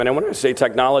And when I say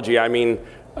technology, I mean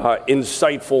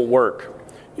insightful work.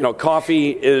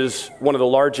 Coffee is one of the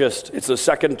largest, it's the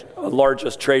second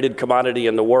largest traded commodity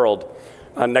in the world,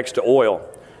 next to oil.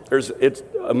 It's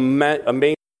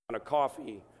amazing amount of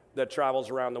coffee that travels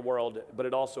around the world, but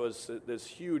it also is this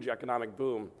huge economic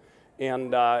boom.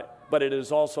 But it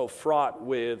is also fraught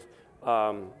with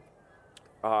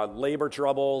labor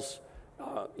troubles,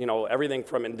 everything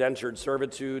from indentured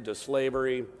servitude to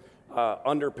slavery,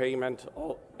 underpayment,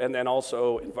 and then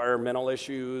also environmental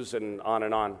issues and on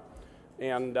and on.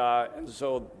 And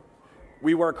so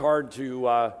we work hard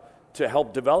to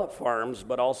help develop farms,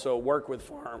 but also work with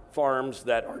farms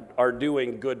that are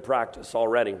doing good practice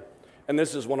already. And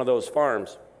this is one of those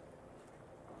farms.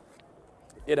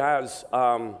 It has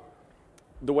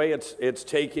the way it's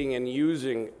taking and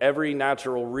using every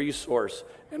natural resource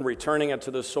and returning it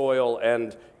to the soil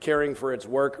and caring for its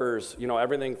workers.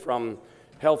 Everything from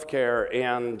healthcare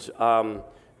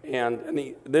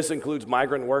and this includes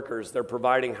migrant workers. They're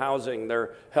providing housing,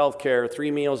 their healthcare,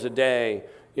 3 meals a day.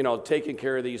 Taking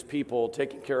care of these people,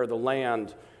 taking care of the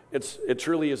land. It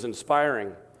truly is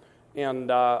inspiring. And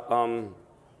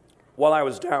while I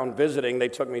was down visiting, they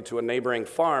took me to a neighboring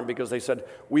farm because they said,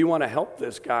 we want to help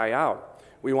this guy out.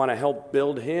 We want to help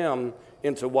build him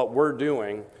into what we're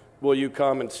doing. Will you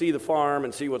come and see the farm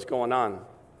and see what's going on?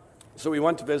 So we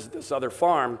went to visit this other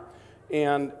farm,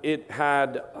 and it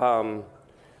had,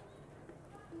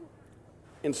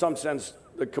 in some sense,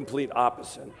 the complete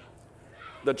opposite.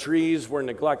 The trees were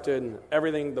neglected.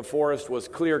 Everything, the forest was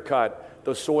clear-cut.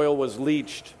 The soil was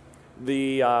leached.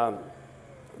 The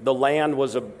land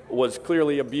was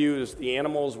clearly abused. The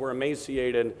animals were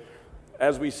emaciated.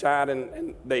 As we sat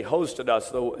and they hosted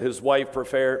us, his wife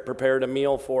prepared a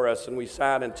meal for us, and we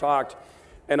sat and talked.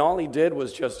 And all he did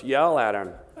was just yell at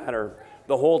her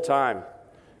the whole time.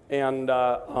 And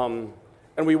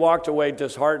we walked away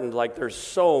disheartened, like there's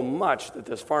so much that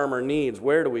this farmer needs.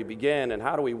 Where do we begin, and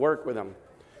how do we work with him?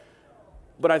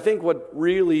 But I think what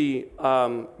really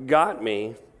got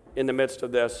me in the midst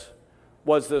of this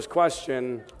was this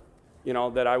question,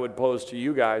 that I would pose to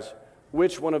you guys.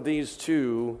 Which one of these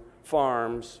two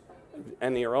farms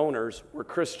and their owners were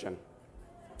Christian?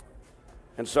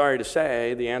 And sorry to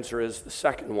say, the answer is the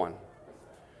second one.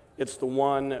 It's the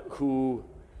one who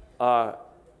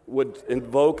would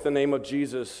invoke the name of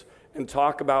Jesus and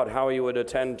talk about how he would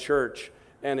attend church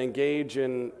and engage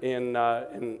in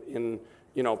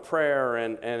prayer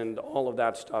and all of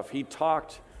that stuff. He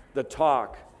talked the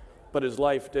talk, but his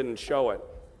life didn't show it.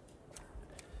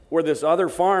 Where this other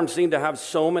farm seemed to have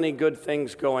so many good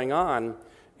things going on,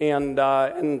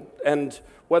 and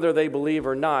whether they believe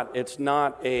or not, it's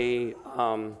not a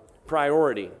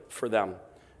priority for them.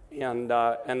 And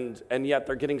yet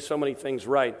they're getting so many things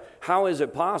right. How is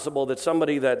it possible that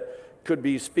somebody that could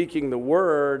be speaking the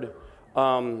word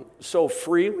so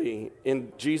freely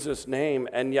in Jesus' name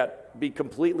and yet be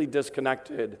completely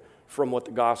disconnected from what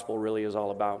the gospel really is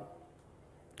all about?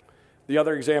 The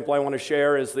other example I want to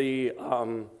share is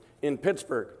in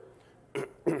Pittsburgh,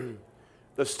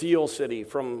 the Steel City.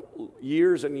 From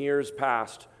years and years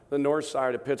past, the north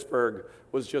side of Pittsburgh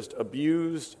was just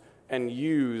abused and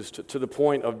used to the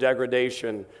point of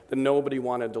degradation that nobody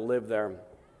wanted to live there.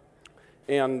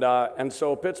 And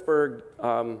so Pittsburgh,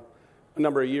 a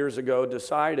number of years ago,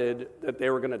 decided that they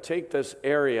were going to take this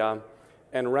area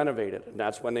and renovate it. And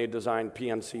that's when they designed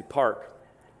PNC Park.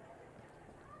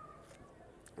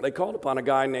 They called upon a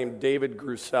guy named David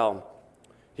Grussel.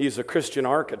 He's a Christian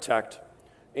architect.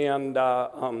 And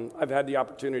I've had the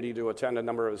opportunity to attend a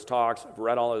number of his talks. I've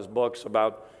read all his books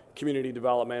about community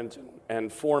development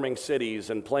and forming cities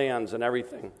and plans and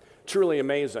everything. Truly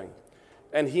amazing.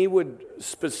 And he would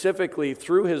specifically,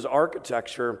 through his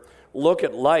architecture, look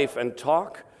at life and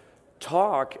talk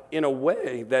in a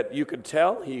way that you could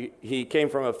tell he came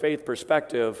from a faith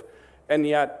perspective, and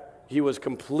yet he was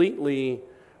completely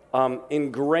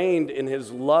ingrained in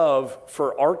his love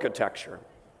for architecture.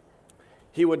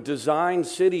 He would design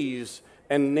cities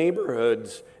and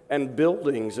neighborhoods and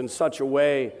buildings in such a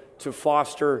way to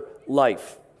foster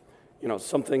life,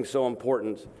 something so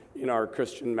important in our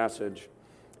Christian message.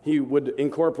 He would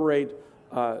incorporate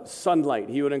sunlight.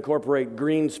 He would incorporate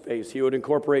green space. He would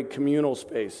incorporate communal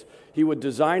space. He would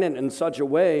design it in such a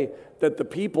way that the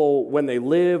people, when they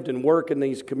lived and worked in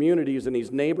these communities, in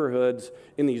these neighborhoods,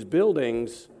 in these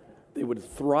buildings, they would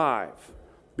thrive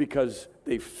because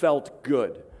they felt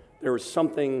good. There was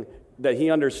something that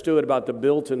he understood about the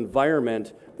built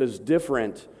environment that's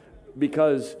different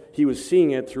because he was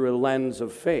seeing it through a lens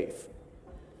of faith.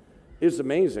 It's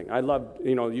amazing. I love,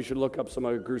 you should look up some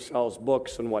of Grussel's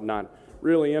books and whatnot.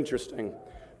 Really interesting.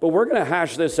 But we're going to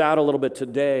hash this out a little bit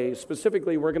today.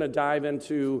 Specifically, we're going to dive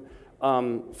into,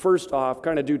 first off,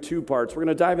 kind of do two parts. We're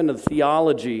going to dive into the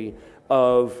theology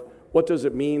of what does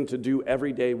it mean to do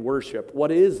everyday worship?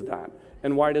 What is that?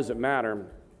 And why does it matter?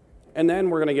 And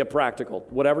then we're going to get practical.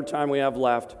 Whatever time we have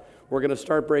left, we're going to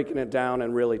start breaking it down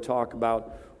and really talk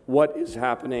about what is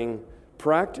happening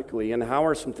practically and how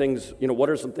are some things, what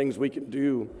are some things we can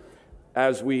do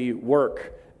as we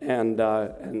work and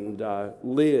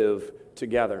live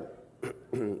together.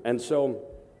 And so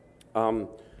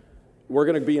we're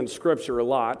going to be in Scripture a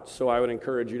lot, so I would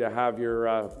encourage you to have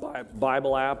your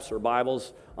Bible apps or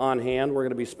Bibles on hand. We're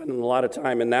going to be spending a lot of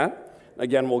time in that.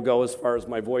 Again, we'll go as far as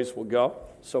my voice will go.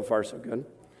 So far, so good.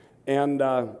 And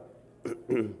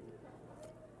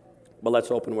but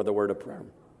let's open with a word of prayer.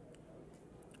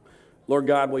 Lord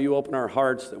God, will you open our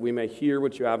hearts that we may hear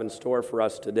what you have in store for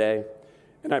us today?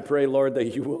 And I pray, Lord,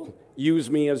 that you will use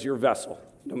me as your vessel,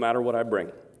 no matter what I bring.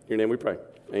 In your name we pray.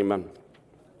 Amen.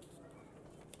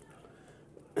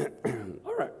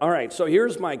 All right, so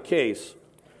here's my case.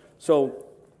 So,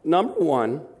 number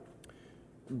one,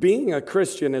 being a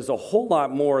Christian is a whole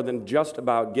lot more than just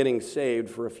about getting saved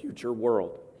for a future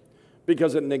world,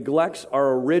 because it neglects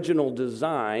our original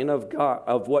design of God,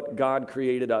 of what God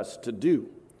created us to do.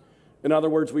 In other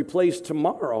words, we place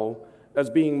tomorrow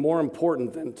as being more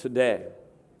important than today.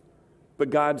 But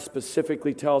God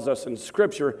specifically tells us in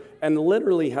Scripture and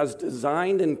literally has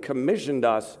designed and commissioned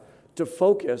us to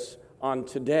focus on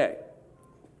today.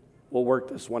 We'll work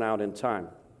this one out in time.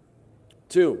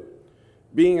 2,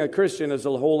 being a Christian is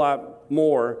a whole lot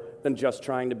more than just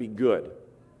trying to be good.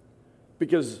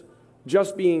 Because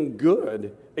just being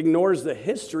good ignores the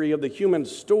history of the human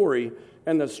story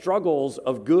and the struggles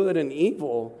of good and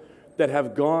evil that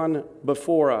have gone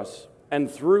before us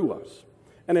and through us.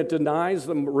 And it denies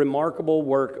the remarkable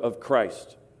work of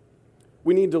Christ.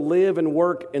 We need to live and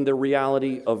work in the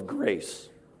reality of grace.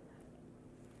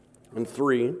 And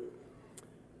 3,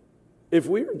 if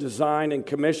we are designed and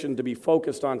commissioned to be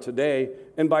focused on today,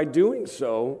 and by doing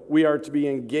so, we are to be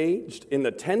engaged in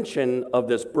the tension of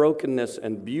this brokenness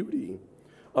and beauty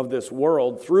of this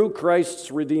world through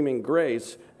Christ's redeeming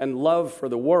grace and love for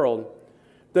the world,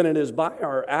 then it is by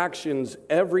our actions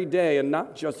every day and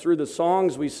not just through the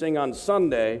songs we sing on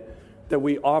Sunday that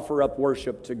we offer up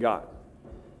worship to God.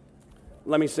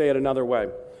 Let me say it another way.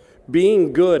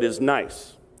 Being good is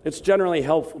nice. It's generally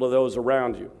helpful to those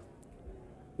around you.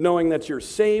 Knowing that you're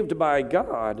saved by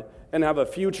God and have a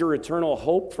future eternal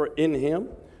hope in Him,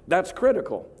 that's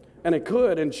critical. And it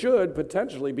could and should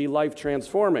potentially be life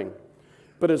transforming.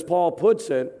 But as Paul puts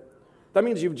it, that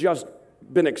means you've just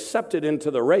been accepted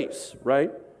into the race,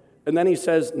 right? And then he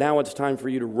says, now it's time for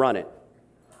you to run it.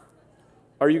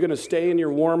 Are you going to stay in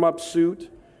your warm-up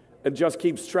suit and just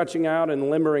keep stretching out and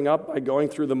limbering up by going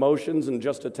through the motions and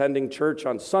just attending church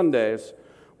on Sundays?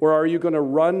 Or are you going to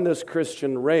run this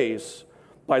Christian race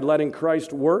by letting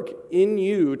Christ work in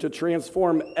you to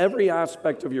transform every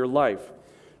aspect of your life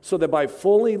so that by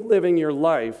fully living your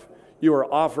life, you are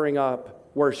offering up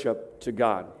worship to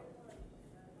God?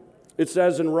 It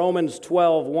says in Romans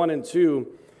 12, 1 and 2,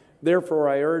 therefore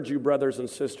I urge you, brothers and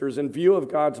sisters, in view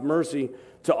of God's mercy,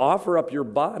 to offer up your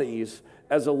bodies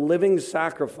as a living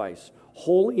sacrifice,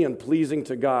 holy and pleasing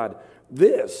to God.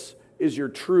 This is your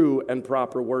true and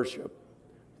proper worship.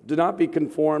 Do not be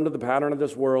conformed to the pattern of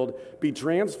this world. Be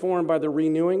transformed by the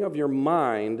renewing of your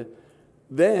mind.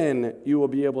 Then you will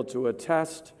be able to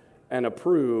attest and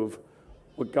approve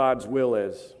what God's will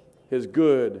is, His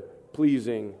good,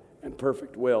 pleasing, and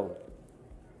perfect will.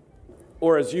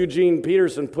 Or as Eugene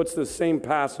Peterson puts this same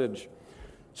passage,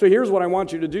 so here's what I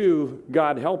want you to do,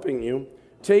 God helping you.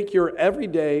 Take your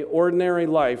everyday, ordinary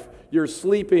life, your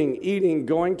sleeping, eating,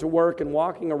 going to work, and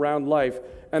walking around life,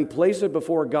 and place it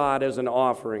before God as an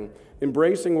offering.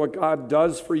 Embracing what God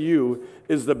does for you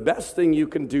is the best thing you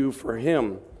can do for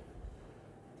Him.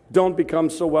 Don't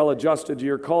become so well adjusted to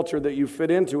your culture that you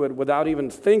fit into it without even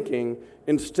thinking.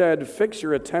 Instead, fix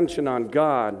your attention on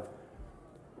God.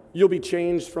 You'll be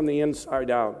changed from the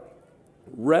inside out.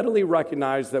 Readily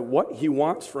recognize that what He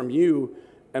wants from you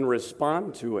and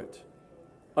respond to it.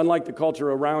 Unlike the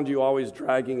culture around you always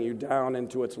dragging you down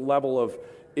into its level of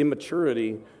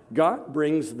immaturity, God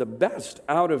brings the best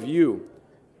out of you,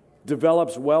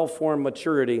 develops well-formed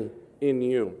maturity in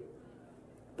you.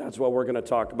 That's what we're going to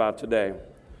talk about today.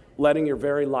 Letting your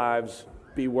very lives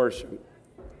be worship.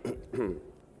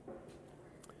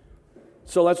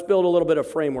 So let's build a little bit of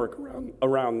framework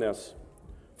around this.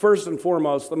 First and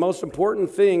foremost, the most important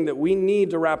thing that we need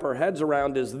to wrap our heads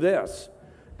around is this.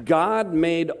 God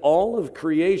made all of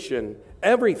creation,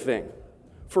 everything,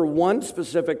 for one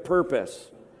specific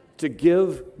purpose, to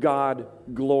give God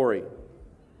glory.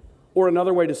 Or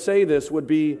another way to say this would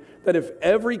be that if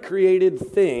every created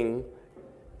thing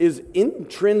is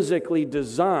intrinsically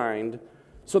designed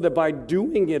so that by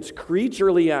doing its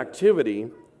creaturely activity,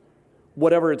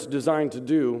 whatever it's designed to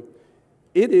do,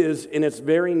 it is in its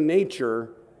very nature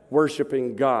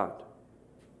worshiping God.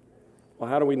 Well,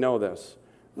 how do we know this?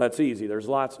 That's easy. There's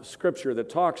lots of scripture that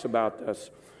talks about this.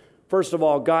 First of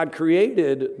all, God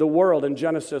created the world in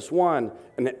Genesis 1,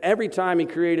 and every time he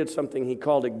created something, he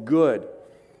called it good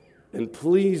and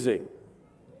pleasing.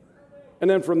 And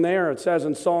then from there, it says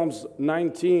in Psalms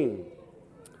 19,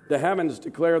 the heavens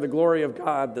declare the glory of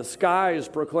God. The skies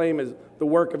proclaim the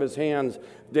work of his hands.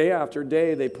 Day after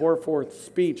day, they pour forth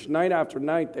speech. Night after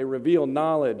night, they reveal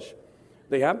knowledge.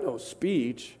 They have no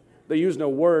speech. They use no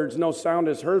words. No sound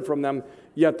is heard from them.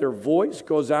 Yet their voice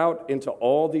goes out into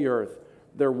all the earth,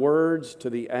 their words to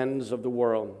the ends of the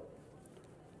world.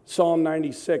 Psalm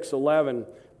 96:11.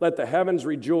 Let the heavens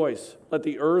rejoice. Let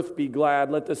the earth be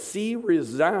glad. Let the sea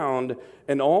resound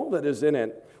and all that is in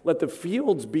it. Let the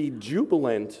fields be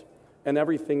jubilant and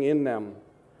everything in them.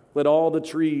 Let all the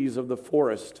trees of the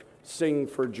forest sing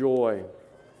for joy.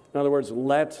 In other words,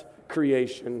 let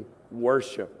creation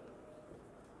worship.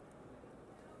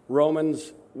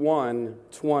 Romans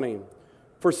 1:20.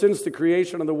 For since the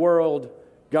creation of the world,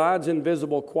 God's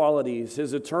invisible qualities,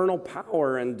 his eternal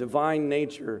power and divine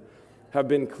nature have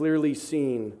been clearly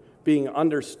seen, being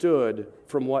understood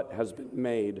from what has been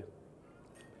made.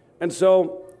 And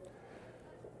so,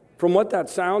 from what that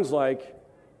sounds like,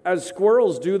 as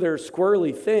squirrels do their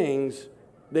squirrely things,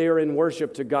 they are in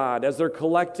worship to God. As they're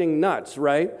collecting nuts,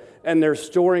 right? And they're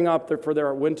storing up for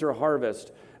their winter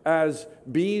harvest. As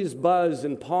bees buzz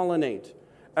and pollinate.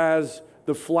 As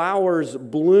the flowers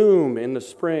bloom in the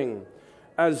spring.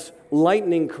 As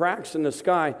lightning cracks in the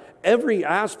sky. Every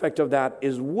aspect of that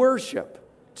is worship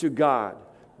to God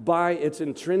by its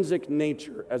intrinsic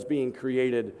nature as being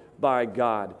created by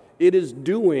God. It is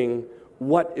doing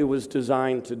what it was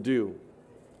designed to do.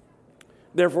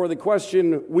 Therefore, the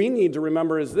question we need to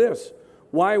remember is this: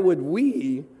 why would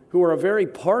we, who are a very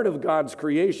part of God's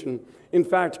creation, in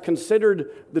fact,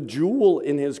 considered the jewel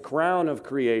in his crown of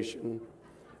creation,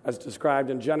 as described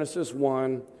in Genesis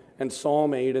 1 and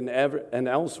Psalm 8 and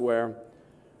elsewhere,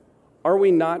 are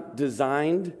we not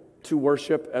designed to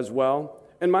worship as well?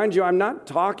 And mind you, I'm not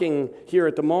talking here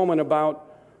at the moment about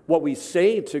what we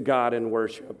say to God in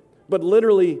worship, but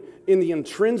literally in the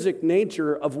intrinsic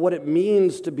nature of what it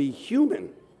means to be human.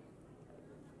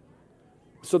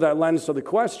 So that lends to the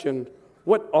question,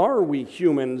 what are we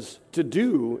humans to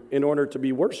do in order to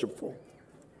be worshipful?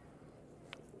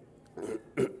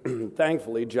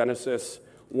 Thankfully, Genesis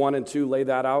 1 and 2 lay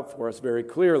that out for us very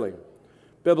clearly.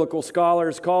 Biblical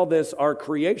scholars call this our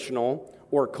creational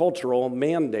or cultural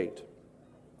mandate.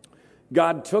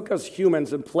 God took us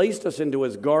humans and placed us into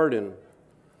his garden,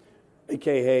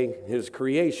 aka his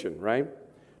creation, right?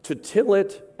 To till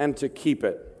it and to keep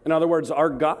it. In other words, our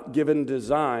God-given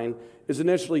design is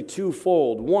initially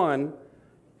twofold. One,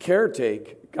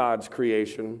 caretake God's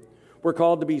creation. We're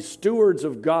called to be stewards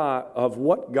of God, of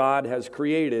what God has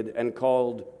created and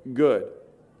called good.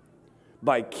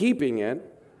 By keeping it,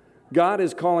 God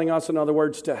is calling us, in other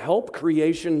words, to help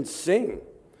creation sing.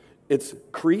 It's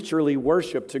creaturely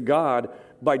worship to God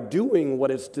by doing what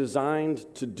it's designed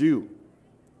to do.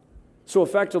 So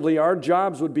effectively, our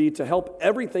jobs would be to help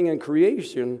everything in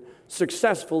creation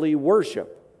successfully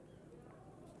worship.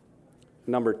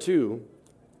 Number two,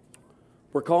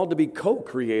 we're called to be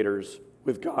co-creators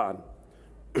with God.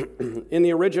 In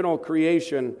the original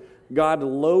creation, God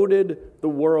loaded the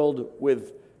world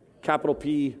with capital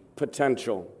P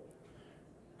potential.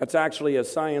 That's actually a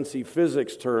sciencey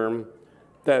physics term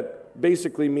that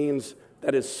basically means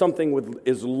that is something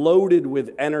is loaded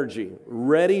with energy,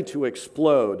 ready to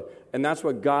explode. And that's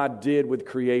what God did with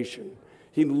creation.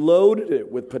 He loaded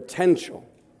it with potential.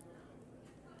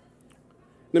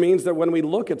 It means that when we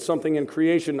look at something in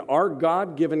creation, our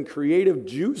God-given creative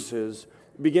juices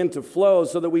begin to flow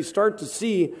so that we start to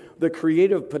see the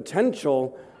creative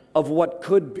potential of what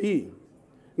could be.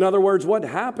 In other words, what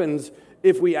happens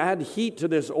if we add heat to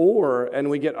this ore and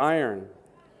we get iron?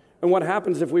 And what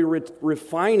happens if we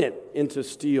refine it into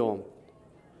steel?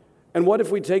 And what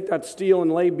if we take that steel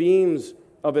and lay beams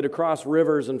of it across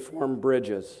rivers and form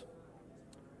bridges?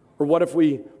 Or what if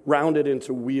we round it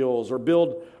into wheels or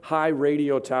build high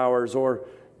radio towers or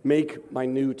make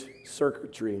minute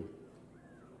circuitry?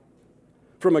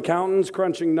 From accountants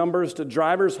crunching numbers to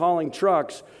drivers hauling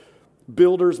trucks,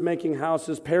 builders making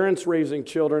houses, parents raising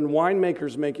children,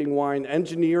 winemakers making wine,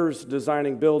 engineers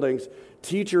designing buildings,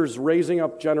 teachers raising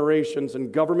up generations,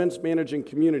 and governments managing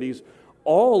communities,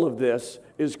 All of this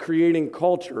is creating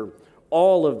culture.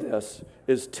 All of this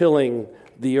is tilling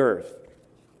the earth.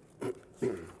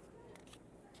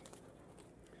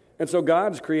 And so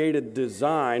God's created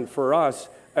design for us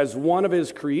as one of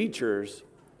his creatures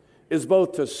is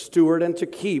both to steward and to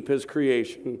keep his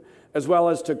creation, as well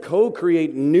as to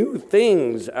co-create new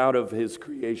things out of his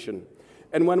creation.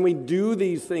 And when we do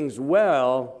these things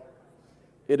well,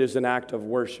 it is an act of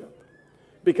worship,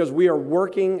 because we are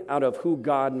working out of who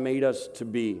God made us to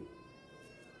be.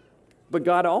 But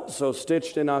God also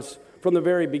stitched in us from the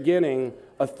very beginning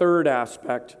a third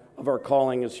aspect of our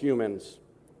calling as humans: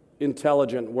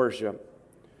 intelligent worship.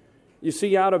 You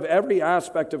see, out of every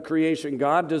aspect of creation,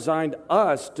 God designed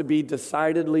us to be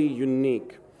decidedly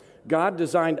unique. God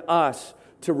designed us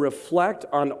to reflect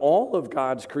on all of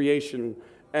God's creation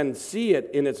and see it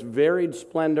in its varied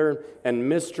splendor and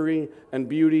mystery and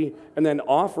beauty, and then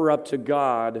offer up to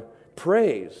God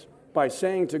praise by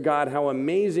saying to God how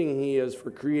amazing he is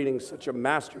for creating such a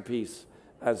masterpiece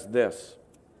as this.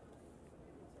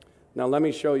 Now let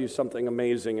me show you something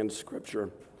amazing in Scripture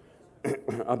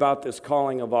about this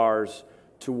calling of ours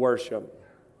to worship.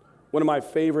 One of my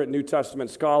favorite New Testament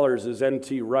scholars is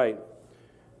N.T. Wright.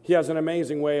 He has an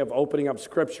amazing way of opening up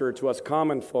Scripture to us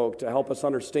common folk to help us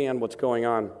understand what's going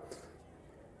on.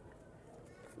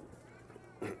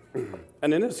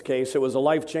 And in this case, it was a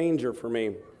life changer for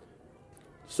me.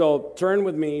 So turn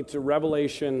with me to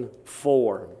Revelation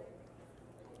 4.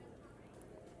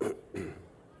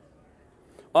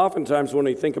 Oftentimes when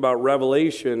we think about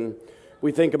Revelation,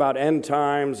 we think about end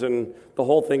times, and the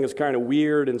whole thing is kind of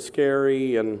weird and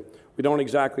scary, and we don't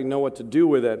exactly know what to do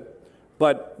with it.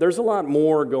 But there's a lot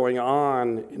more going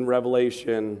on in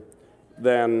Revelation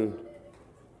than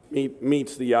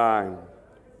meets the eye.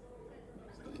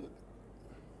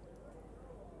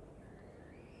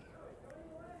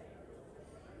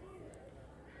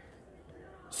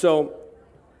 So,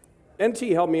 NT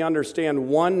helped me understand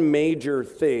one major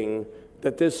thing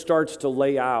that this starts to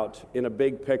lay out in a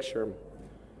big picture.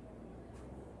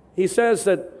 He says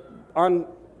that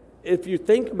if you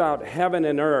think about heaven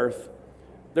and earth,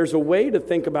 there's a way to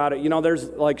think about it. You know, there's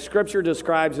like Scripture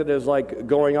describes it as like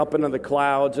going up into the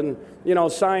clouds. And, you know,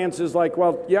 science is like,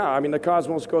 well, yeah, I mean, the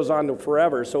cosmos goes on to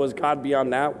forever. So is God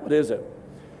beyond that? What is it?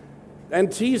 And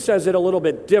T says it a little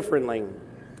bit differently.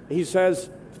 He says,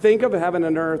 think of heaven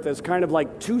and earth as kind of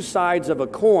like two sides of a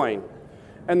coin.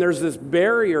 And there's this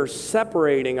barrier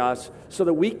separating us so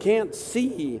that we can't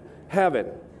see heaven.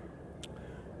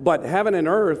 But heaven and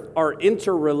earth are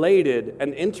interrelated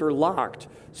and interlocked,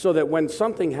 so that when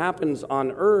something happens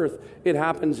on earth, it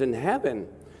happens in heaven.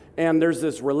 And there's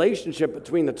this relationship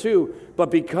between the two.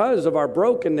 But because of our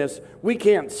brokenness, we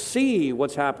can't see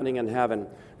what's happening in heaven.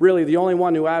 Really, the only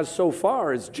one who has so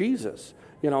far is Jesus,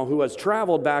 you know, who has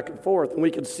traveled back and forth. And we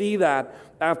can see that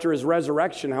after his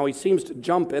resurrection, how he seems to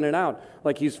jump in and out,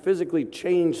 like he's physically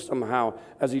changed somehow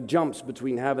as he jumps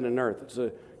between heaven and earth. It's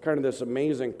a kind of this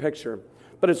amazing picture.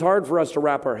 But it's hard for us to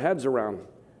wrap our heads around.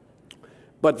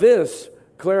 But this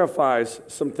clarifies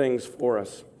some things for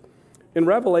us. In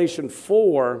Revelation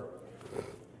 4,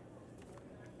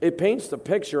 it paints the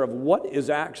picture of what is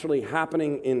actually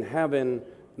happening in heaven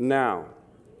now.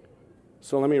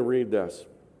 So let me read this.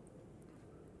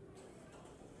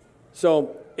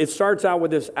 So it starts out with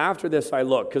this, after this I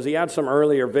looked, because he had some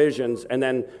earlier visions, and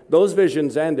then those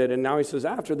visions ended, and now he says,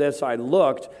 after this I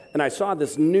looked, and I saw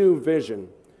this new vision.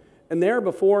 And there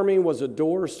before me was a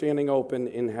door standing open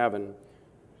in heaven.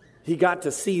 He got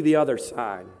to see the other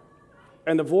side.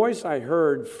 And the voice I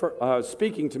heard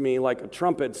speaking to me like a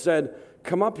trumpet said,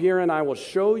 "Come up here and I will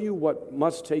show you what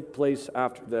must take place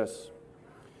after this."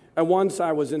 And once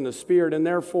I was in the Spirit, and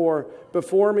therefore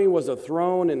before me was a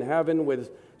throne in heaven with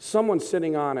someone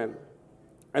sitting on it.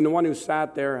 And the one who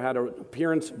sat there had an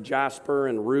appearance of jasper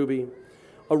and ruby.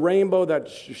 A rainbow that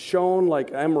shone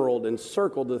like emerald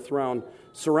encircled the throne.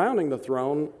 Surrounding the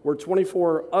throne were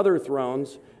 24 other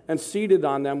thrones, and seated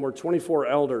on them were 24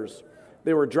 elders.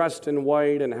 They were dressed in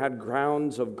white and had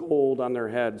crowns of gold on their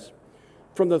heads.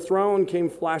 From the throne came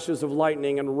flashes of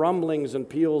lightning and rumblings and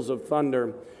peals of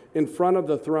thunder. In front of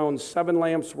the throne, 7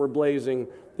 lamps were blazing.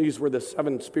 These were the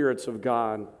 7 spirits of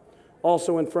God.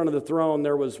 Also in front of the throne,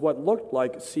 there was what looked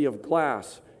like a sea of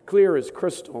glass, clear as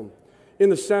crystal. In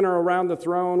the center around the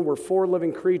throne were 4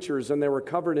 living creatures, and they were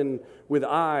covered with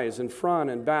eyes in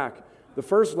front and back. The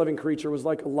first living creature was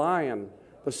like a lion.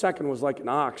 The second was like an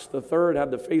ox. The third had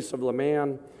the face of a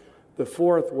man. The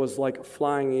fourth was like a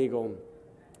flying eagle.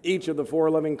 Each of the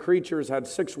 4 living creatures had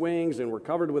 6 wings and were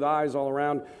covered with eyes all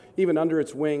around, even under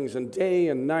its wings. And day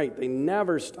and night they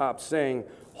never stopped saying,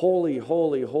 "Holy,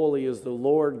 holy, holy is the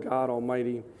Lord God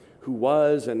Almighty, who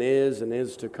was and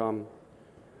is to come.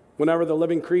 Whenever the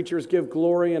living creatures give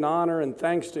glory and honor and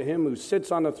thanks to him who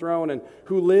sits on the throne and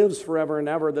who lives forever and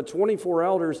ever, the 24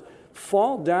 elders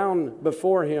fall down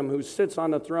before him who sits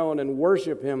on the throne and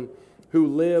worship him who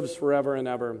lives forever and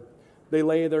ever. They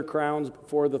lay their crowns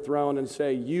before the throne and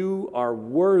say, "You are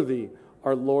worthy,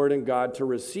 our Lord and God, to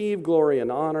receive glory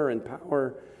and honor and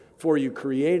power, for you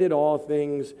created all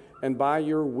things, and by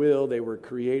your will they were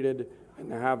created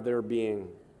and have their being."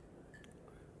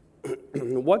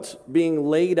 What's being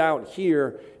laid out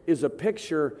here is a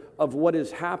picture of what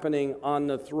is happening on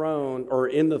the throne or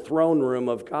in the throne room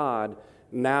of God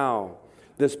now.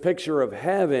 This picture of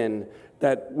heaven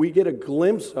that we get a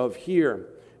glimpse of here.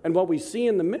 And what we see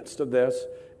in the midst of this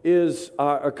is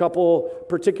a couple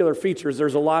particular features.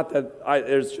 There's a lot that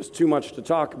there's just too much to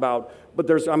talk about, but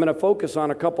I'm going to focus on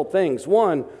a couple things.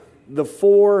 One, the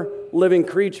four living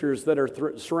creatures that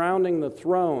are surrounding the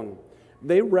throne,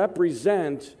 they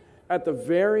represent at the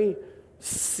very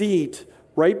seat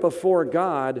right before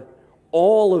God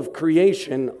all of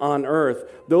creation on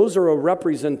earth. Those are a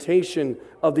representation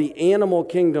of the animal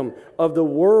kingdom, of the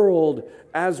world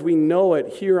as we know it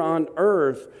here on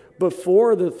earth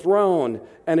before the throne,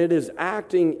 and it is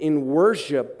acting in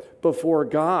worship before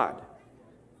God.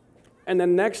 And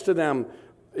then next to them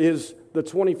is the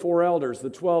 24 elders, the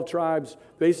 12 tribes.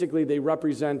 Basically, they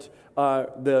represent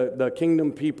the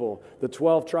kingdom people. The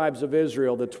 12 tribes of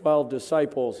Israel, the 12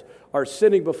 disciples, are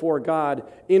sitting before God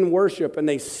in worship, and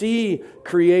they see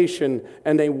creation,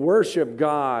 and they worship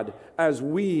God as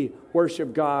we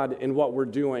worship God in what we're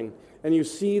doing. And you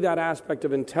see that aspect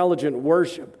of intelligent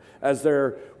worship as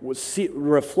they're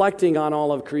reflecting on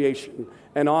all of creation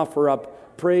and offer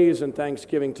up praise and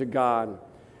thanksgiving to God.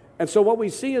 And so what we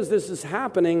see is this is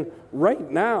happening right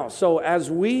now. So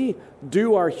as we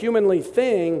do our humanly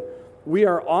thing, we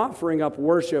are offering up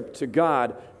worship to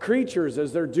God. Creatures,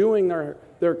 as they're doing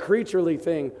their creaturely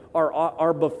thing,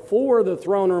 are before the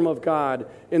throne room of God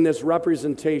in this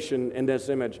representation, in this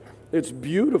image. It's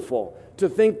beautiful to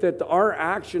think that our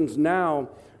actions now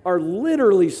are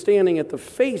literally standing at the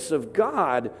face of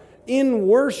God in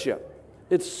worship.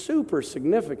 It's super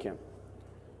significant.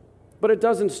 But it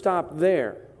doesn't stop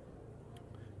there.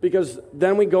 Because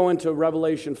then we go into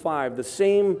Revelation 5. The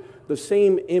same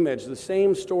image, the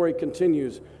same story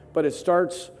continues, but it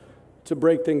starts to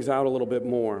break things out a little bit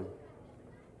more.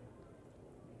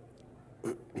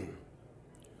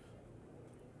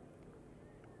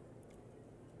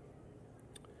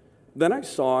 Then I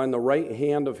saw in the right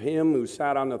hand of him who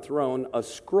sat on the throne a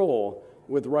scroll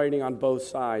with writing on both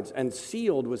sides and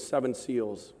sealed with 7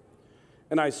 seals.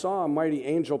 And I saw a mighty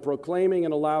angel proclaiming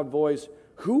in a loud voice,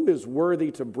 "Who is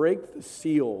worthy to break the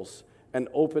seals and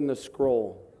open the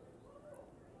scroll?"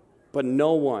 But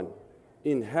no one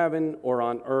in heaven or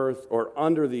on earth or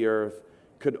under the earth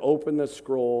could open the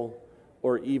scroll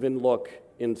or even look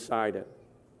inside it.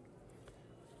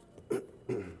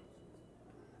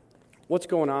 What's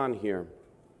going on here?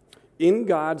 In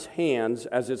God's hands,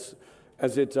 as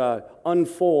it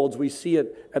unfolds, we see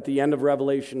it at the end of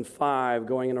Revelation 5,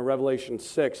 going into Revelation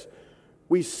 6.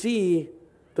 We see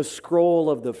the scroll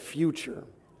of the future,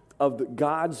 of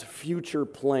God's future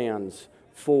plans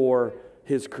for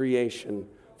his creation,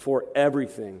 for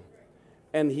everything.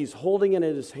 And he's holding it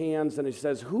in his hands, and he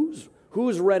says,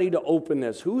 who's ready to open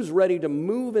this? Who's ready to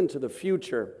move into the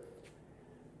future?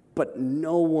 But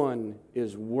no one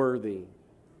is worthy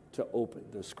to open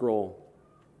the scroll.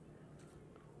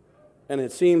 And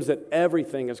it seems that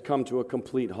everything has come to a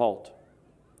complete halt.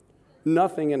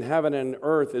 Nothing in heaven and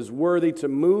earth is worthy to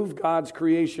move God's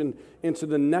creation into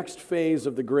the next phase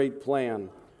of the great plan.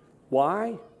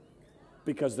 Why?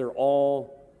 Because they're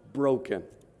all broken.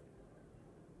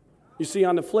 You see,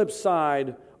 on the flip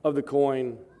side of the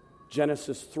coin,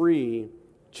 Genesis 3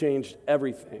 changed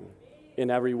everything in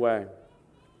every way.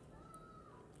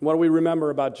 What do we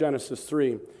remember about Genesis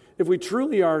 3? If we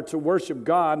truly are to worship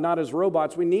God, not as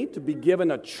robots, we need to be given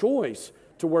a choice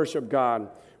to worship God.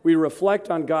 We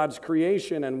reflect on God's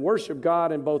creation and worship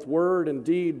God in both word and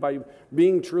deed by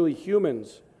being truly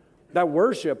humans. That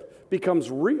worship becomes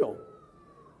real.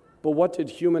 But what did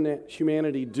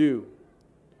humanity do?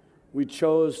 We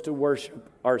chose to worship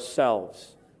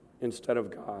ourselves instead of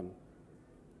God.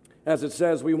 As it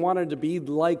says, we wanted to be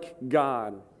like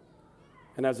God.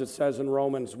 And as it says in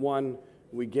Romans 1,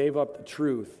 we gave up the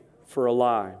truth for a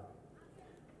lie.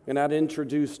 And that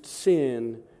introduced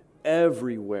sin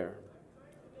everywhere.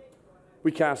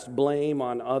 We cast blame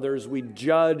on others. We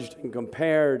judged and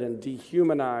compared and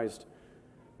dehumanized.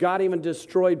 God even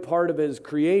destroyed part of his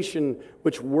creation,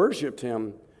 which worshiped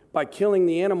him, by killing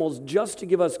the animals just to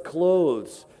give us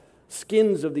clothes,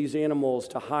 skins of these animals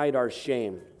to hide our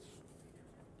shame.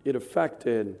 It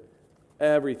affected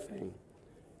everything.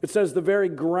 It says the very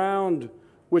ground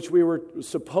which we were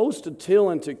supposed to till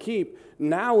and to keep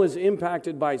now is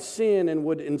impacted by sin and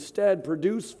would instead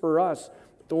produce for us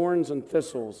thorns and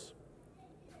thistles.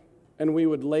 And we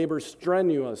would labor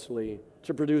strenuously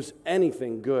to produce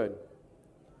anything good.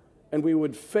 And we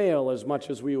would fail as much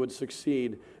as we would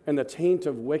succeed. And the taint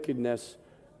of wickedness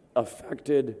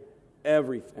affected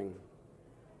everything.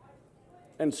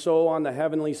 And so on the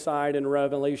heavenly side in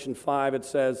Revelation 5, it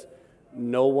says,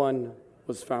 no one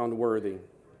was found worthy.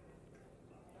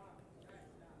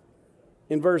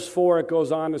 In verse 4, it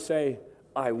goes on to say,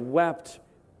 I wept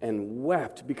and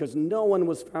wept because no one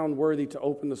was found worthy to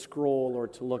open the scroll or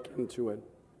to look into it.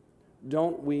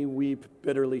 Don't we weep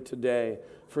bitterly today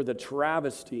for the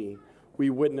travesty we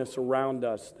witness around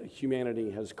us that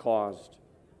humanity has caused?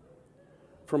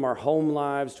 From our home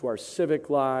lives to our civic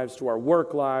lives, to our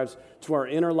work lives, to our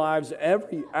inner lives,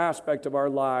 every aspect of our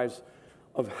lives,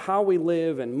 of how we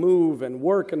live and move and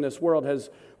work in this world has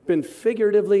been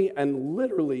figuratively and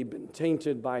literally been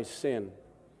tainted by sin.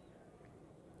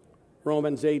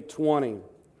 Romans 8:20,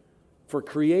 for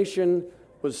creation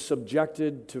was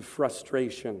subjected to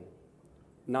frustration,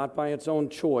 not by its own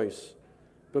choice,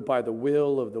 but by the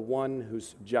will of the one who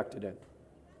subjected it,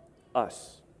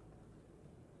 us.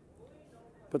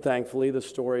 But thankfully, the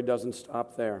story doesn't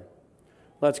stop there.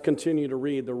 Let's continue to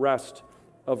read the rest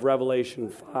of Revelation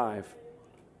 5.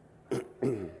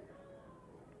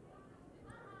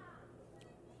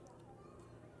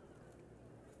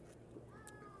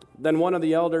 Then one of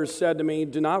the elders said to me,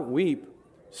 do not weep.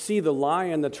 See, the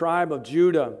Lion, the tribe of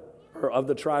Judah,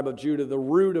 the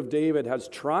root of David, has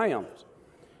triumphed.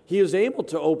 He is able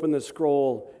to open the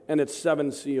scroll and its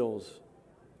 7 seals.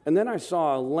 And then I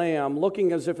saw a lamb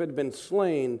looking as if it had been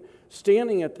slain,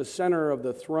 standing at the center of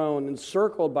the throne,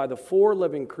 encircled by the 4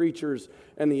 living creatures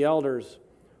and the elders.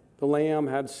 The lamb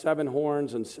had 7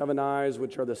 horns and 7 eyes,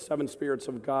 which are the 7 spirits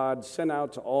of God, sent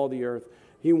out to all the earth.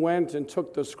 He went and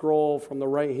took the scroll from the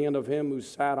right hand of him who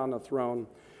sat on the throne.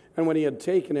 And when he had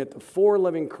taken it, the 4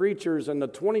 living creatures and the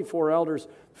 24 elders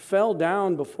fell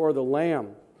down before the Lamb,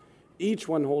 each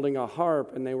one holding a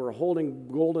harp, and they were holding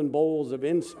golden bowls of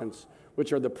incense,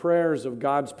 which are the prayers of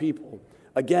God's people.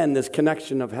 Again, this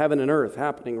connection of heaven and earth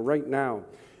happening right now.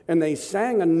 And they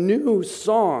sang a new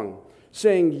song,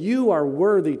 saying, you are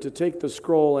worthy to take the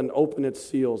scroll and open its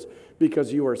seals,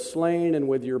 because you are slain, and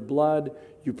with your blood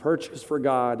you purchased for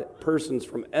God persons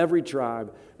from every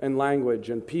tribe and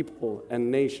language and people and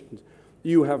nations.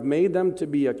 You have made them to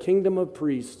be a kingdom of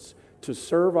priests to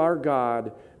serve our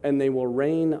God, and they will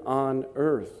reign on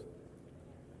earth.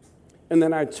 And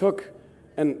then I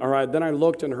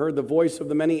looked and heard the voice of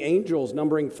the many angels,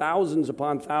 numbering thousands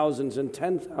upon thousands and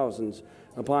 10,000s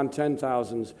upon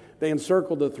 10,000s. They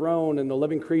encircled the throne and the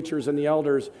living creatures and the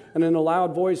elders, and in a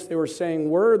loud voice they were saying,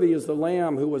 worthy is the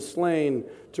Lamb who was slain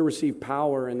to receive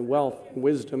power and wealth and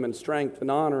wisdom and strength and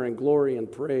honor and glory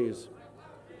and praise.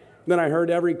 Then I heard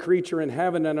every creature in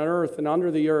heaven and on earth and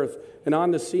under the earth and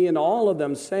on the sea, and all of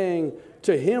them saying,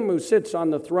 to him who sits on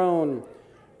the throne,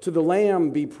 to the Lamb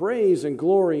be praise and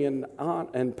glory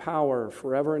and power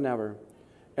forever and ever.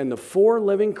 And the 4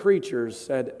 living creatures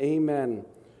said, amen.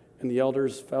 And the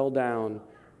elders fell down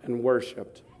and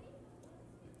worshiped.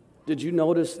 Did you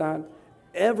notice that?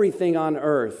 Everything on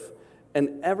earth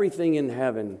and everything in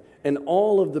heaven and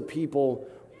all of the people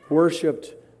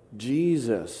worshiped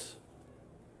Jesus.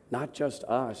 Not just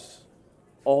us.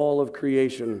 All of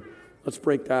creation. Let's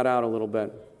break that out a little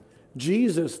bit.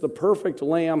 Jesus, the perfect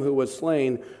Lamb who was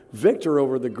slain, victor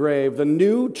over the grave, the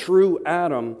new true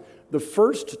Adam, the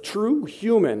first true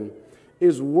human,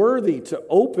 is worthy to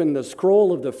open the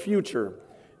scroll of the future.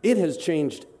 It has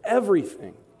changed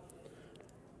everything.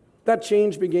 That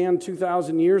change began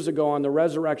 2,000 years ago on the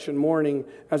resurrection morning,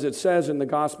 as it says in the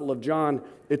Gospel of John.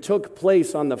 It took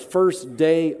place on the first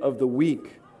day of the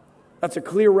week. That's a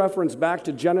clear reference back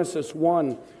to Genesis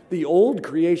 1. The old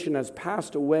creation has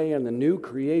passed away and the new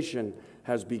creation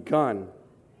has begun.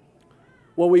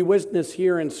 What we witness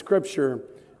here in Scripture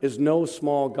is no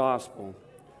small gospel.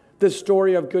 This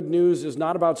story of good news is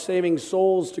not about saving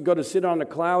souls to go to sit on a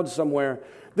cloud somewhere.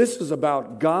 This is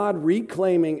about God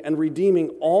reclaiming and redeeming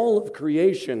all of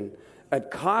creation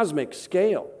at cosmic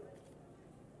scale.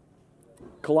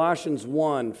 Colossians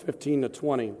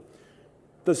 1:15-20.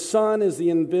 The Son is the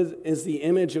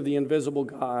image of the invisible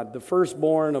God, the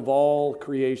firstborn of all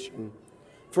creation.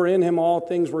 For in him all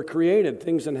things were created,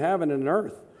 things in heaven and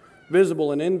earth,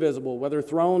 visible and invisible, whether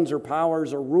thrones or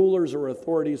powers or rulers or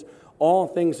authorities. All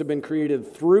things have been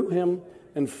created through him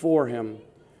and for him.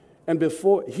 And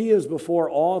he is before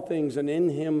all things, and in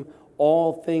him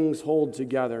all things hold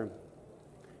together.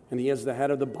 And he is the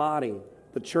head of the body,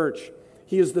 the church.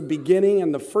 He is the beginning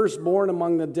and the firstborn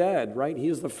among the dead, right? He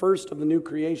is the first of the new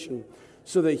creation,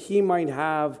 so that he might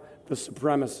have the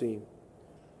supremacy.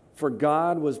 For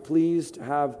God was pleased to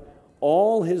have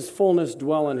all his fullness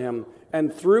dwell in him,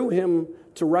 and through him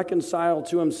to reconcile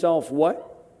to himself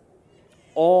what?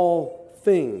 All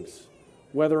things,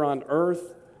 whether on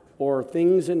earth or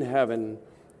things in heaven,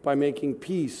 by making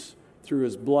peace through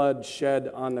his blood shed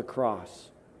on the cross.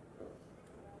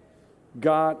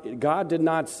 God did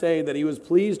not say that he was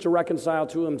pleased to reconcile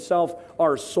to himself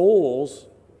our souls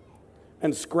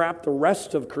and scrap the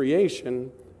rest of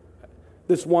creation,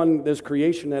 this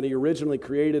creation that he originally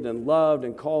created and loved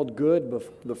and called good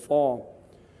before the fall.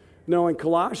 No, in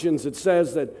Colossians it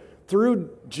says that through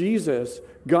Jesus,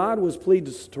 God was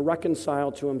pleased to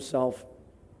reconcile to himself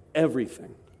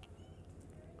everything.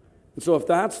 And so if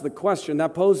that's the question,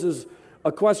 that poses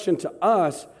a question to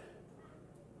us.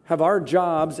 Have our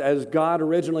jobs, as God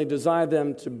originally designed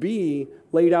them to be,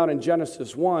 laid out in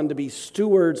Genesis 1, to be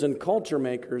stewards and culture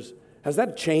makers, has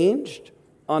that changed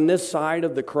on this side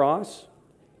of the cross?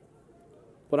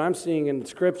 What I'm seeing in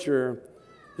Scripture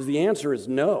is the answer is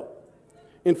no.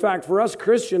 In fact, for us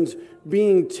Christians,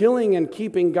 tilling and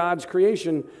keeping God's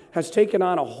creation has taken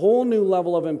on a whole new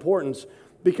level of importance,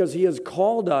 because he has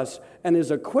called us and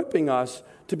is equipping us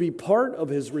to be part of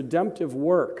his redemptive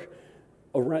work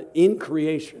in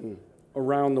creation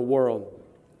around the world.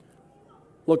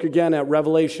 Look again at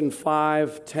Revelation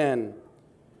 5:10.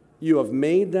 You have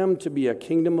made them to be a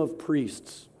kingdom of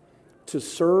priests, to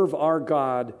serve our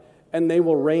God, and they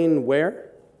will reign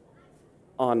where?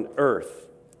 On earth.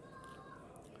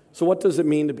 So what does it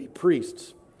mean to be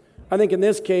priests? I think in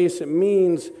this case it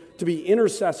means to be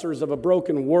intercessors of a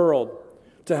broken world,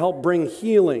 to help bring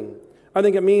healing. I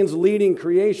think it means leading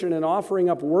creation and offering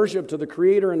up worship to the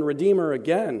Creator and Redeemer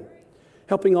again,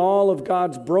 helping all of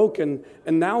God's broken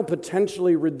and now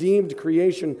potentially redeemed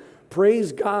creation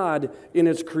praise God in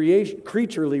its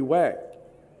creaturely way.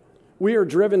 We are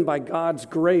driven by God's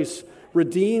grace,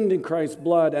 redeemed in Christ's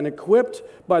blood, and equipped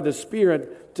by the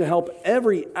Spirit to help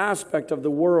every aspect of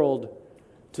the world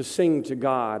to sing to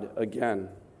God again.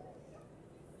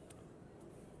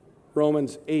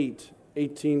 Romans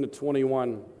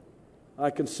 8:18-21. I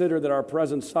consider that our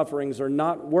present sufferings are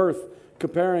not worth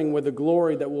comparing with the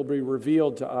glory that will be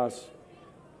revealed to us.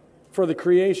 For the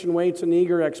creation waits in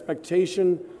eager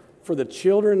expectation for the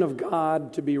children of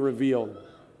God to be revealed.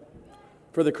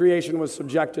 For the creation was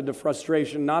subjected to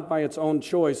frustration, not by its own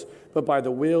choice, but by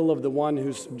the will of the one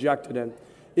who subjected it,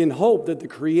 in hope that the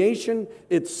creation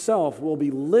itself will be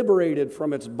liberated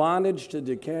from its bondage to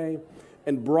decay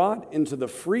and brought into the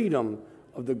freedom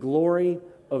of the glory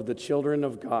of the children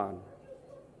of God.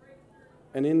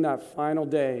 And in that final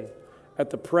day, at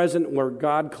the present where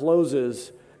God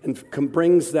closes and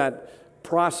brings that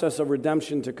process of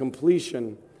redemption to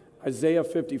completion, Isaiah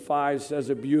 55 says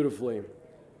it beautifully.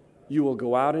 You will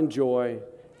go out in joy.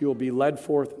 You will be led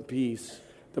forth in peace.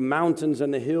 The mountains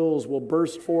and the hills will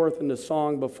burst forth into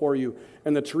song before you,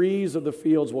 and the trees of the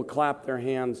fields will clap their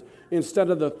hands. Instead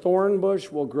of the thorn bush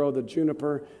will grow the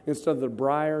juniper. Instead of the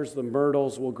briars, the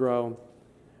myrtles will grow.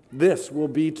 This will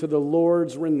be to the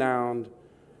Lord's renowned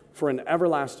for an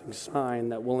everlasting sign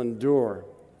that will endure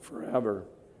forever.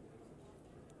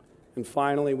 And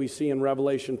finally, we see in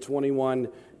Revelation 21,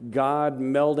 God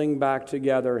melding back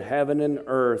together heaven and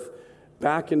earth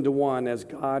back into one as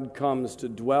God comes to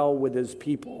dwell with his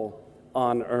people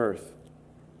on earth.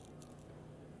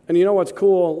 And you know what's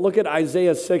cool? Look at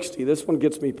Isaiah 60. This one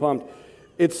gets me pumped.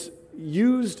 It's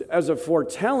used as a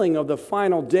foretelling of the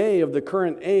final day of the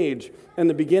current age and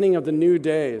the beginning of the new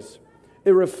days.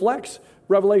 It reflects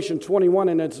Revelation 21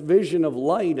 in its vision of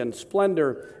light and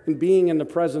splendor and being in the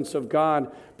presence of God.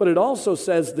 But it also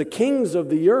says the kings of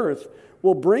the earth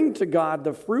will bring to God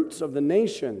the fruits of the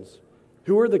nations.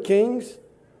 Who are the kings?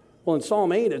 Well, in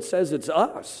Psalm 8, it says it's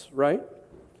us, right?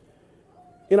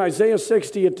 In Isaiah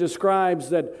 60, it describes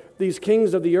that these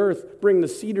kings of the earth bring the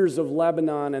cedars of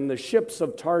Lebanon and the ships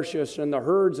of Tarshish and the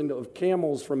herds of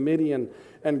camels from Midian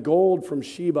and gold from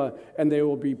Sheba, and they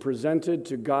will be presented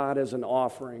to God as an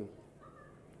offering.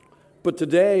 But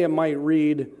today it might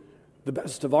read the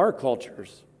best of our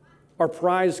cultures, our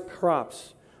prized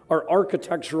crops, our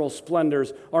architectural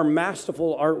splendors, our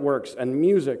masterful artworks and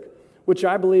music, which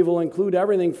I believe will include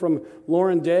everything from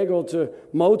Lauren Daigle to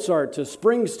Mozart to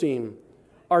Springsteen,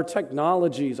 our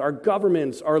technologies, our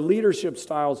governments, our leadership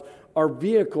styles, our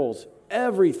vehicles,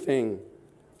 everything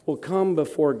will come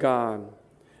before God.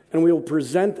 And we will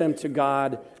present them to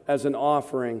God as an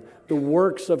offering, the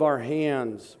works of our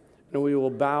hands, and we will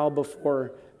bow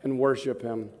before and worship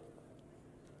him.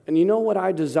 And you know what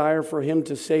I desire for him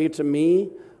to say to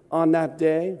me on that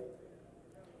day?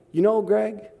 You know,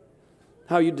 Greg,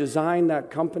 how you designed that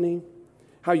company,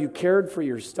 how you cared for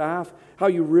your staff, how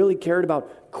you really cared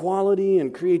about quality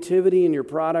and creativity in your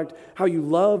product, how you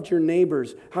loved your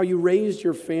neighbors, how you raised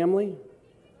your family.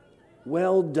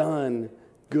 Well done,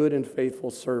 good and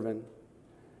faithful servant.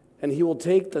 And he will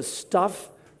take the stuff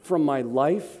from my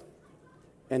life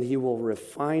and he will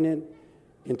refine it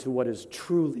into what is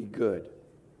truly good.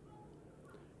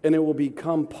 And it will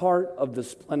become part of the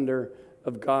splendor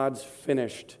of God's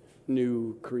finished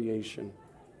new creation.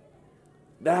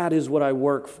 That is what I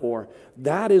work for.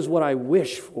 That is what I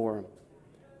wish for.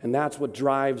 And that's what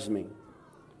drives me.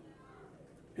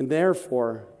 And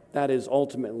therefore, that is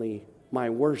ultimately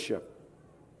my worship.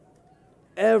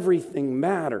 Everything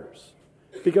matters.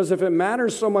 Because if it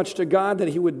matters so much to God that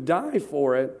he would die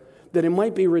for it, that it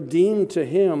might be redeemed to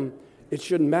him, it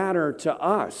should matter to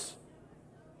us.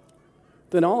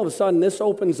 Then all of a sudden, this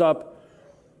opens up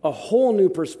a whole new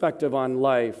perspective on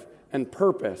life and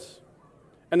purpose.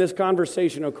 And this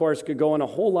conversation, of course, could go in a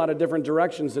whole lot of different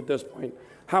directions at this point.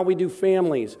 How we do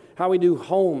families, how we do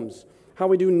homes, how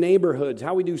we do neighborhoods,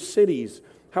 how we do cities,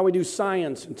 how we do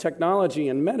science and technology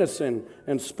and medicine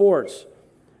and sports,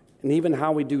 and even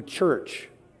how we do church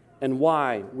and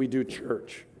why we do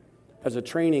church as a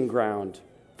training ground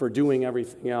for doing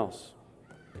everything else.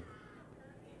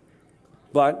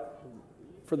 But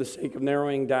for the sake of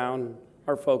narrowing down,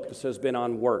 our focus has been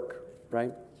on work,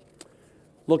 right?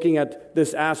 Looking at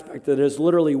this aspect that is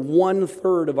literally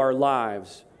 1/3 of our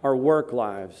lives, our work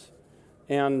lives.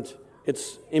 And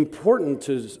it's important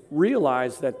to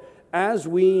realize that as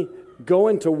we go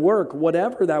into work,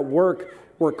 whatever that work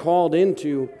we're called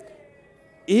into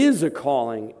is a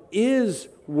calling, is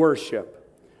worship.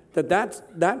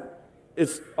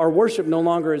 Our worship no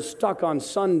longer is stuck on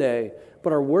Sunday,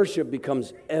 but our worship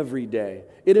becomes every day.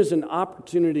 It is an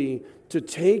opportunity to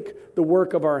take the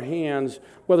work of our hands,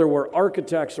 whether we're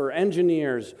architects or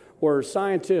engineers or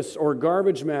scientists or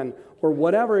garbage men or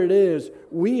whatever it is,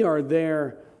 we are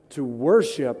there to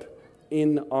worship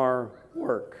in our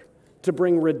work, to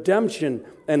bring redemption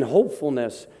and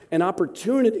hopefulness and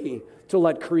opportunity to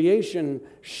let creation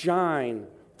shine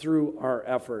through our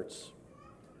efforts.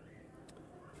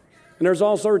 And there's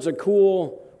all sorts of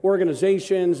cool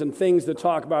organizations and things that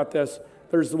talk about this.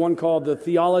 There's the one called the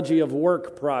Theology of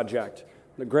Work Project.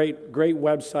 A great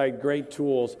website, great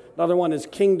tools. Another one is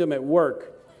Kingdom at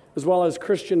Work, as well as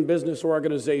Christian business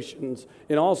organizations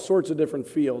in all sorts of different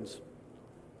fields.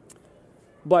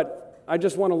 But I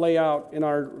just want to lay out in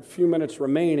our few minutes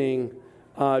remaining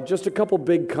just a couple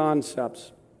big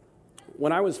concepts.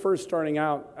 When I was first starting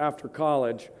out after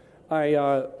college,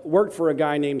 I worked for a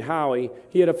guy named Howie.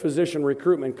 He had a physician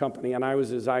recruitment company, and I was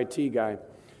his IT guy.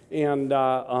 And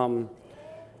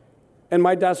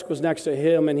my desk was next to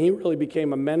him, and he really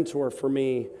became a mentor for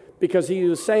me because he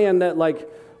was saying that, like,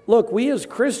 look, we as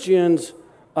Christians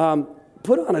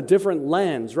put on a different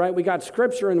lens, right? We got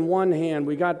Scripture in one hand,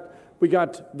 we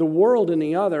got the world in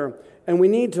the other, and we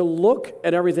need to look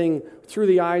at everything through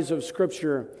the eyes of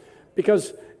Scripture.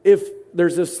 Because if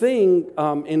there's this thing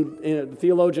in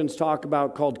theologians talk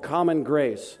about called common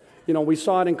grace. You know, we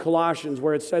saw it in Colossians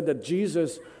where it said that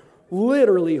Jesus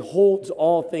literally holds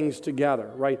all things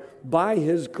together, right? By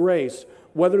his grace,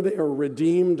 whether they are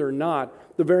redeemed or not,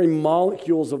 the very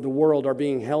molecules of the world are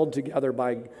being held together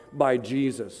by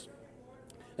Jesus.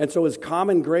 And so his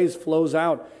common grace flows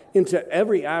out into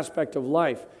every aspect of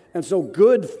life. And so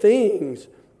good things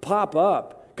pop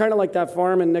up, kind of like that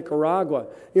farm in Nicaragua.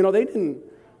 You know, they didn't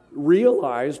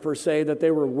realize per se that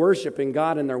they were worshiping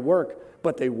God in their work,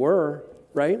 but they were,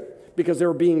 right? Because they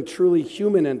were being truly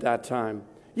human at that time.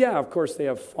 Yeah, of course they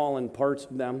have fallen parts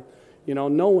of them. You know,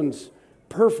 no one's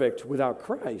perfect without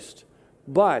Christ.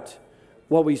 But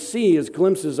what we see is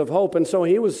glimpses of hope. And so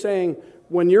he was saying,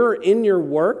 when you're in your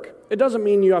work, it doesn't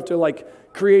mean you have to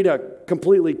like create a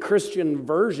completely Christian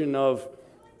version of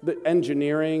the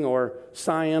engineering or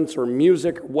science or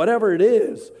music, whatever it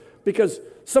is, because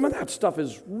some of that stuff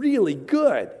is really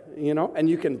good, you know, and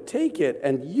you can take it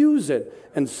and use it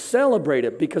and celebrate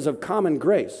it because of common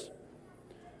grace.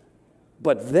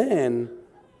 But then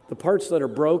the parts that are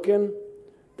broken,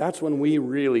 that's when we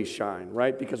really shine,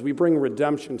 right? Because we bring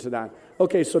redemption to that.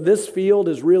 Okay, so this field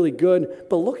is really good,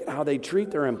 but look at how they treat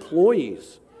their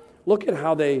employees. Look at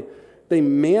how they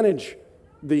manage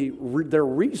their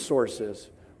resources.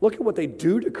 Look at what they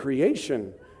do to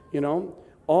creation, you know,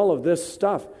 all of this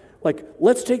stuff. Like,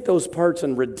 let's take those parts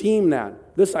and redeem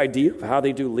that. This idea of how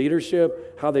they do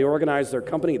leadership, how they organize their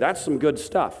company, that's some good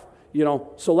stuff.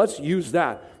 So let's use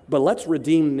that. But let's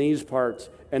redeem these parts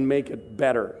and make it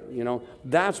better,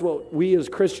 That's what we as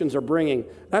Christians are bringing.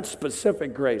 That's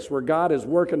specific grace, where God is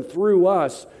working through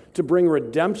us to bring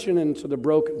redemption into the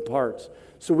broken parts.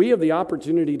 So we have the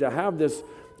opportunity to have this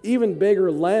even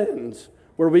bigger lens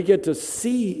where we get to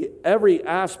see every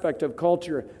aspect of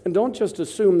culture and don't just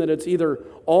assume that it's either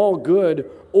all good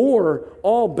or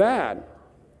all bad,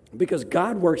 because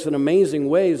God works in amazing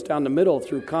ways down the middle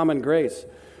through common grace.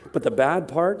 But the bad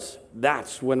parts,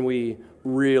 that's when we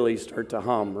really start to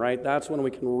hum, right? That's when we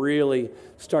can really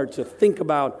start to think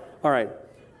about, all right,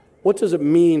 what does it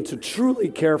mean to truly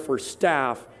care for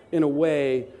staff in a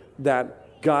way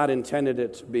that God intended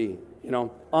it to be?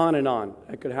 On and on.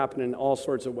 It could happen in all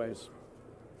sorts of ways.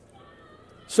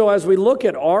 So as we look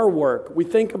at our work, we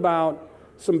think about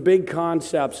some big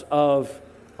concepts of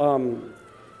how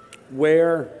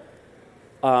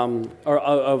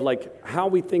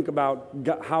we think about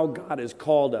how God has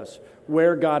called us,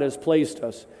 where God has placed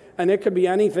us. And it could be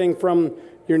anything from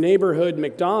your neighborhood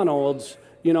McDonald's,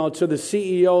 to the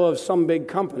CEO of some big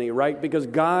company, right? Because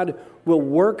God will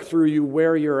work through you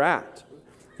where you're at.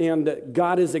 And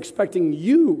God is expecting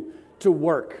you to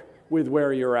work with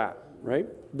where you're at, right?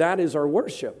 That is our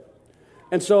worship.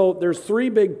 And so there's 3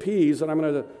 big P's that I'm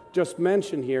going to just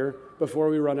mention here before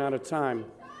we run out of time.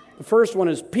 The first one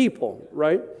is people,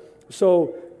 right?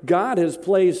 So God has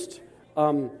placed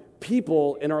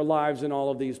people in our lives in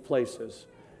all of these places.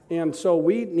 And so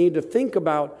we need to think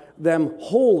about them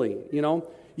wholly,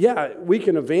 Yeah, we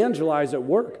can evangelize at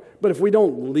work, but if we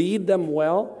don't lead them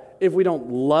well, if we don't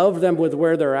love them with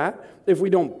where they're at, if we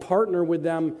don't partner with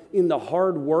them in the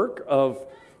hard work of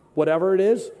whatever it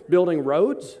is, building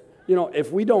roads,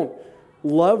 if we don't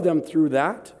love them through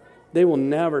that, they will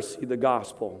never see the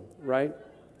gospel, right?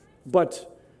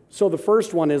 But, so the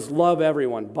first one is love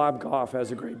everyone. Bob Goff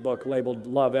has a great book labeled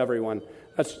Love Everyone.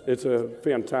 It's a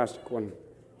fantastic one.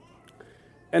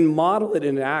 And model it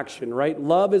in action, right?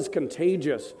 Love is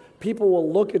contagious. People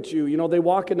will look at you. They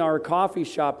walk into our coffee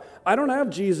shop. I don't have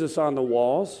Jesus on the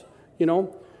walls,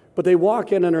 but they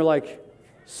walk in and are like,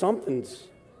 something's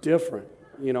different,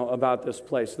 about this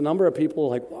place. The number of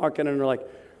people walk in and are like,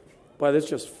 boy, this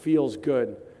just feels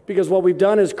good. Because what we've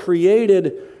done is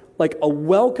created a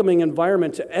welcoming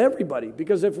environment to everybody.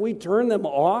 Because if we turn them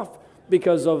off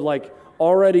because of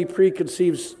already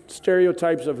preconceived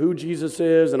stereotypes of who Jesus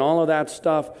is and all of that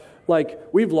stuff,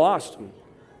 we've lost them.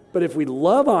 But if we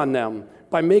love on them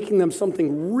by making them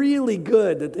something really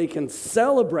good that they can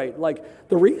celebrate,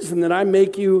 the reason that I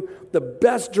make you the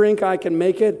best drink I can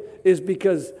make it is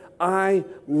because I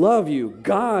love you.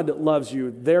 God loves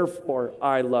you, therefore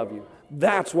I love you.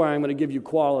 That's why I'm going to give you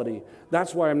quality.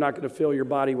 That's why I'm not going to fill your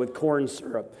body with corn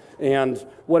syrup and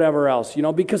whatever else,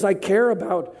 because I care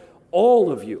about all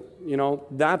of you.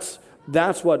 That's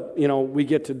what, we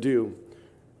get to do.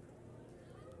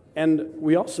 And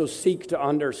we also seek to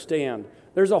understand.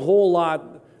 There's a whole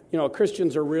lot,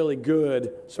 Christians are really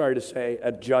good, sorry to say,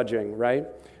 at judging, right?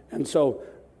 And so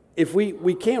if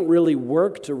we can't really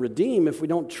work to redeem if we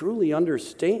don't truly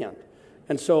understand.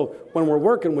 And so when we're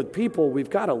working with people, we've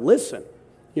got to listen.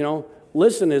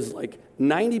 Listen is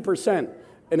 90%.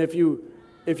 And if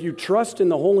you trust in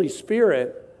the Holy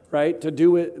Spirit, right, to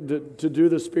do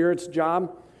the Spirit's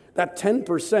job, that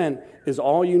 10% is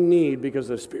all you need, because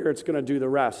the Spirit's going to do the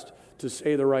rest, to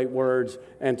say the right words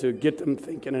and to get them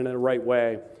thinking in the right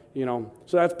way. So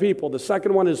that's people. The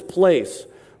second one is place,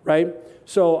 right?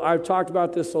 So I've talked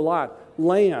about this a lot.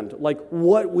 Land,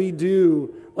 what we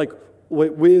do,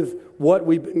 with what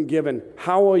we've been given,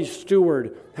 how we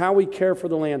steward, how we care for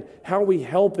the land, how we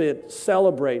help it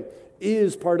celebrate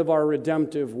is part of our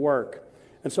redemptive work.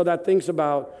 And so that thinks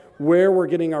about where we're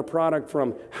getting our product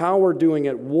from, how we're doing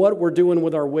it, what we're doing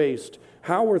with our waste,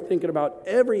 how we're thinking about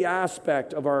every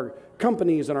aspect of our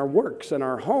companies and our works and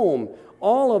our home,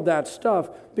 all of that stuff,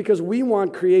 because we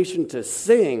want creation to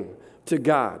sing to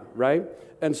God, right?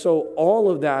 And so all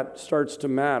of that starts to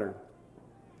matter.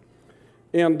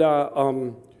 And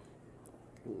there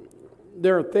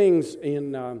are things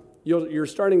you're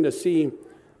starting to see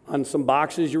on some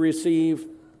boxes you receive.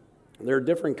 There are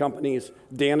different companies,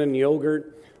 Dannon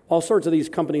Yogurt, all sorts of these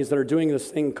companies that are doing this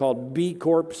thing called B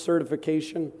Corp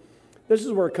certification. This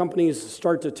is where companies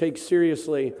start to take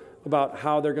seriously about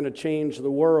how they're going to change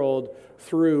the world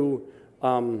through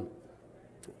how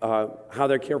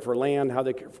they care for land, how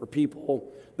they care for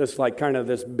people. This kind of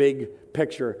this big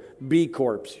picture, B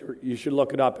Corps. You should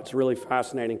look it up. It's really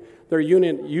fascinating. They're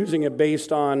using it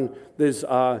based on this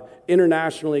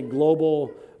internationally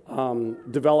global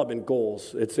development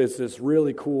goals. It's this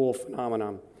really cool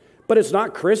phenomenon. But it's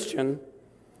not Christian.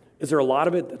 Is there a lot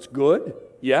of it that's good?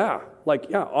 Yeah.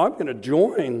 I'm going to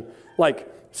join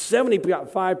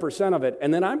 75% of it,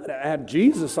 and then I'm going to add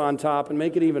Jesus on top and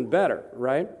make it even better,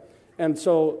 right? And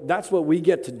so that's what we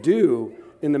get to do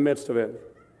in the midst of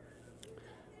it.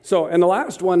 So, and the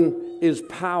last one is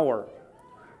power.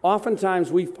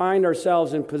 Oftentimes we find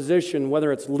ourselves in position,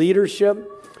 whether it's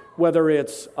leadership, whether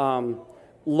it's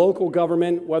local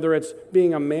government, whether it's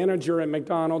being a manager at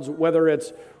McDonald's, whether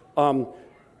it's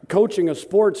coaching a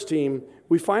sports team,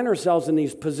 we find ourselves in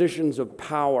these positions of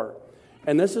power.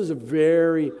 And this is a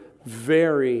very,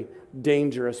 very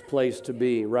dangerous place to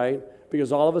be, right?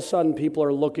 Because all of a sudden people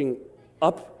are looking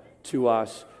up to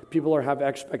us. People have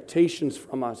expectations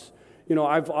from us. You know,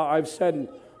 I've said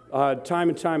time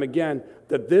and time again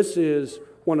that this is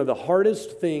one of the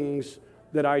hardest things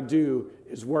that I do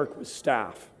is work with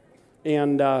staff.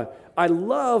 And I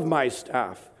love my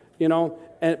staff, you know,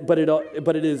 but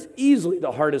it is easily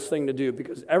the hardest thing to do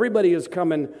because everybody is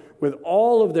coming with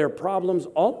all of their problems,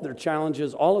 all of their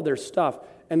challenges, all of their stuff.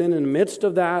 And then in the midst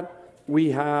of that,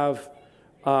 we have,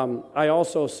 I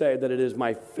also say that it is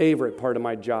my favorite part of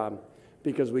my job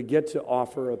because we get to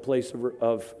offer a place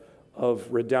of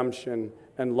redemption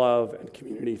and love and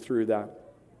community through that.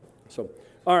 So,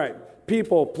 all right,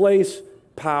 people, place,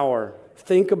 power.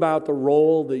 Think about the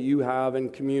role that you have in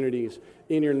communities,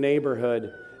 in your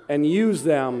neighborhood, and use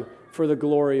them for the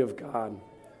glory of God.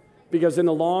 Because in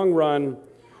the long run,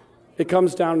 it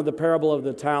comes down to the parable of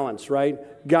the talents, right?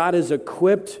 God has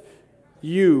equipped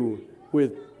you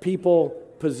with people,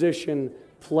 position,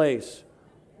 place.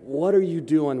 What are you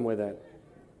doing with it?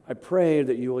 I pray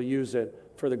that you will use it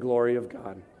for the glory of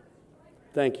God.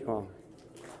 Thank you all.